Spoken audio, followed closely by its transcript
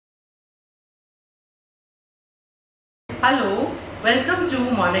Hello, welcome to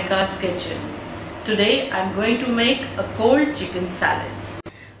Monica's Kitchen. Today I am going to make a cold chicken salad.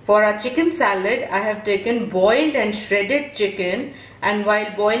 For our chicken salad, I have taken boiled and shredded chicken, and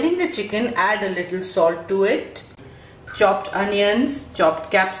while boiling the chicken, add a little salt to it. Chopped onions, chopped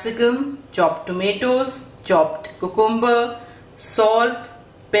capsicum, chopped tomatoes, chopped cucumber, salt,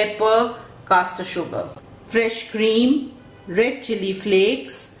 pepper, caster sugar, fresh cream, red chili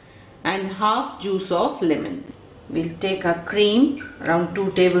flakes, and half juice of lemon. We'll take our cream, around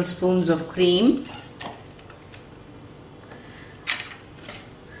 2 tablespoons of cream.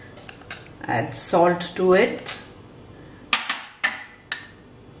 Add salt to it,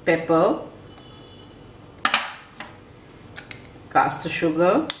 pepper, caster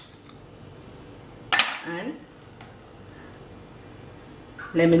sugar, and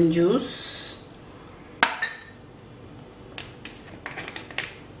lemon juice,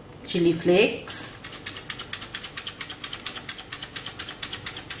 chili flakes,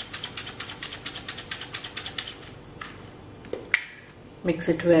 mix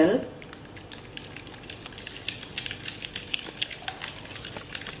it well.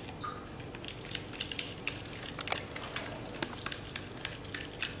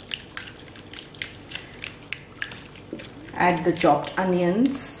 Add the chopped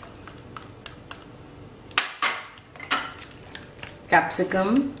onions,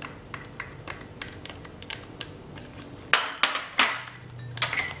 capsicum,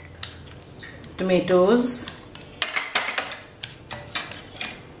 tomatoes,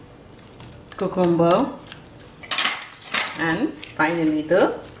 cucumber, and finally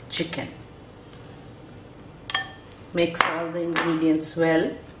the chicken. Mix all the ingredients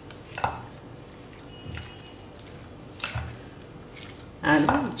well,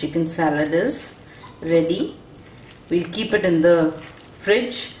 and chicken salad is ready. We'll keep it in the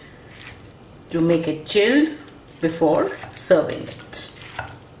fridge to make it chilled before serving it.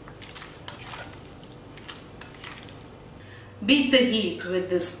 Beat the heat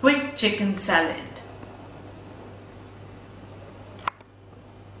with this quick chicken salad.